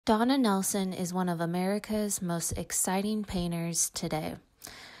Dona Nelson is one of America's most exciting painters today.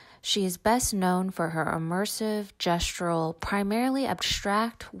 She is best known for her immersive, gestural, primarily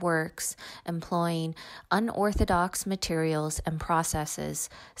abstract works employing unorthodox materials and processes,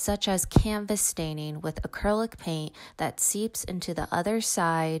 such as canvas staining with acrylic paint that seeps into the other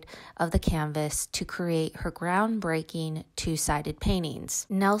side of the canvas to create her groundbreaking two-sided paintings.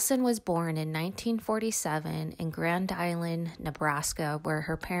 Nelson was born in 1947 in Grand Island, Nebraska, where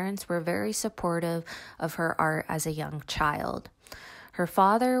her parents were very supportive of her art as a young child. Her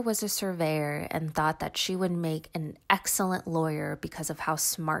father was a surveyor and thought that she would make an excellent lawyer because of how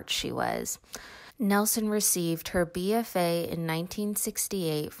smart she was. Nelson received her BFA in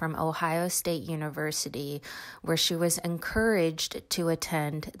 1968 from Ohio State University, where she was encouraged to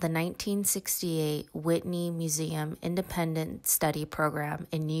attend the 1968 Whitney Museum Independent Study Program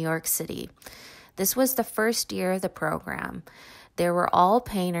in New York City. This was the first year of the program. They were all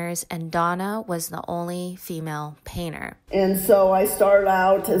painters, and Donna was the only female painter. And so I started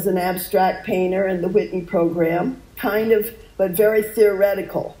out as an abstract painter in the Whitney program, but very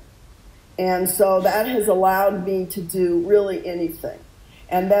theoretical. And so that has allowed me to do really anything.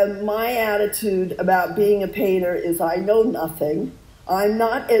 And then my attitude about being a painter is I know nothing. I'm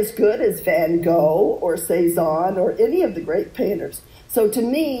not as good as Van Gogh or Cezanne or any of the great painters. So to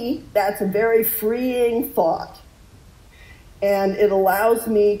me, that's a very freeing thought. And it allows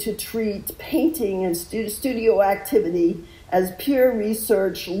me to treat painting and studio activity as pure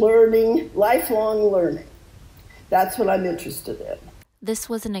research, learning, lifelong learning. That's what I'm interested in. This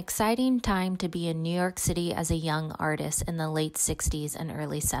was an exciting time to be in New York City as a young artist in the late 60s and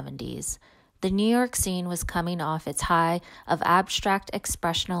early 70s. The New York scene was coming off its high of abstract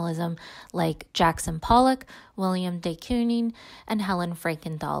expressionism like Jackson Pollock, William de Kooning, and Helen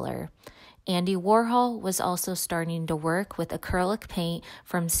Frankenthaler. Andy Warhol was also starting to work with acrylic paint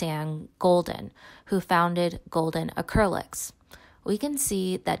from Sam Golden, who founded Golden Acrylics. We can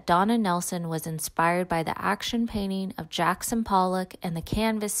see that Donna Nelson was inspired by the action painting of Jackson Pollock and the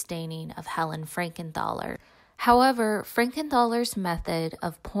canvas staining of Helen Frankenthaler. However, Frankenthaler's method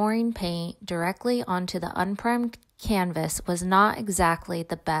of pouring paint directly onto the unprimed canvas was not exactly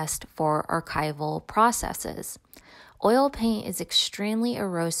the best for archival processes. Oil paint is extremely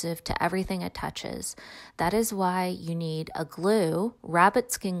erosive to everything it touches. That is why you need a glue,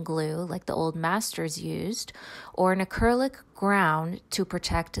 rabbit skin glue like the old masters used, or an acrylic ground to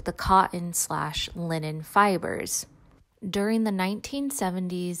protect the cotton/linen fibers. During the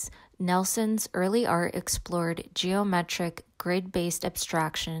 1970s, Nelson's early art explored geometric, grid-based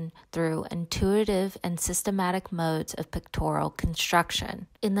abstraction through intuitive and systematic modes of pictorial construction.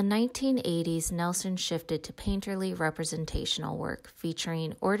 In the 1980s, Nelson shifted to painterly representational work,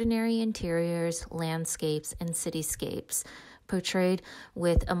 featuring ordinary interiors, landscapes, and cityscapes, portrayed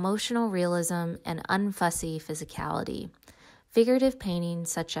with emotional realism and unfussy physicality. Figurative paintings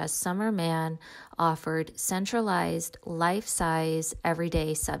such as Summer Man offered centralized, life-size,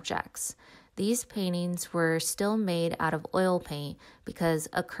 everyday subjects. These paintings were still made out of oil paint because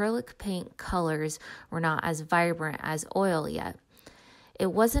acrylic paint colors were not as vibrant as oil yet.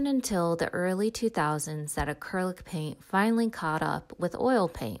 It wasn't until the early 2000s that acrylic paint finally caught up with oil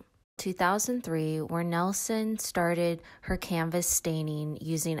paint. 2003, where Nelson started her canvas staining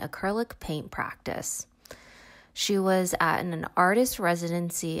using acrylic paint practice. She was at an artist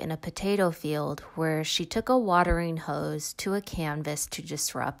residency in a potato field where she took a watering hose to a canvas to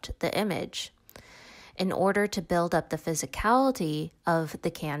disrupt the image. In order to build up the physicality of the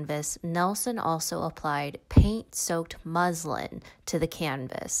canvas, Nelson also applied paint-soaked muslin to the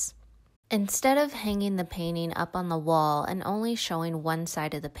canvas. Instead of hanging the painting up on the wall and only showing one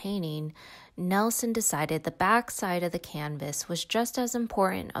side of the painting, Nelson decided the back side of the canvas was just as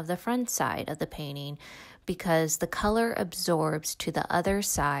important of the front side of the painting because the color absorbs to the other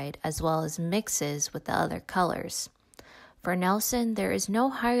side as well as mixes with the other colors. For Nelson, there is no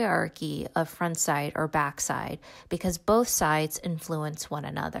hierarchy of front side or back side because both sides influence one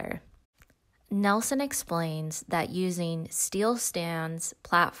another. Nelson explains that using steel stands,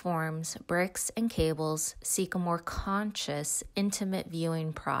 platforms, bricks, and cables seek a more conscious, intimate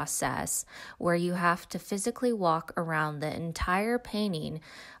viewing process where you have to physically walk around the entire painting,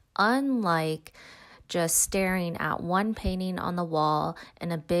 unlike just staring at one painting on the wall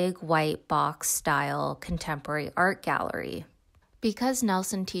in a big white box style contemporary art gallery. Because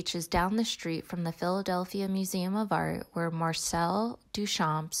Nelson teaches down the street from the Philadelphia Museum of Art, where Marcel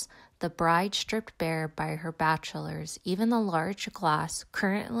Duchamp's The Bride Stripped Bare by Her Bachelors, even the large glass,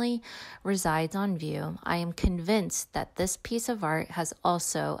 currently resides on view, I am convinced that this piece of art has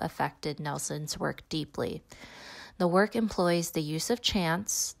also affected Nelson's work deeply. The work employs the use of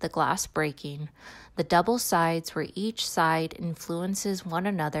chance, the glass breaking, the double sides where each side influences one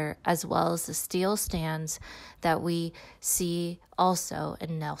another, as well as the steel stands that we see also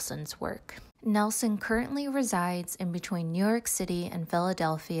in Nelson's work. Nelson currently resides in between New York City and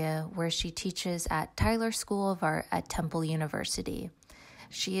Philadelphia, where she teaches at Tyler School of Art at Temple University.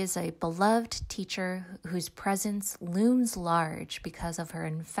 She is a beloved teacher whose presence looms large because of her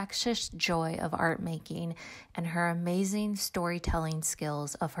infectious joy of art making and her amazing storytelling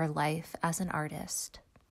skills of her life as an artist.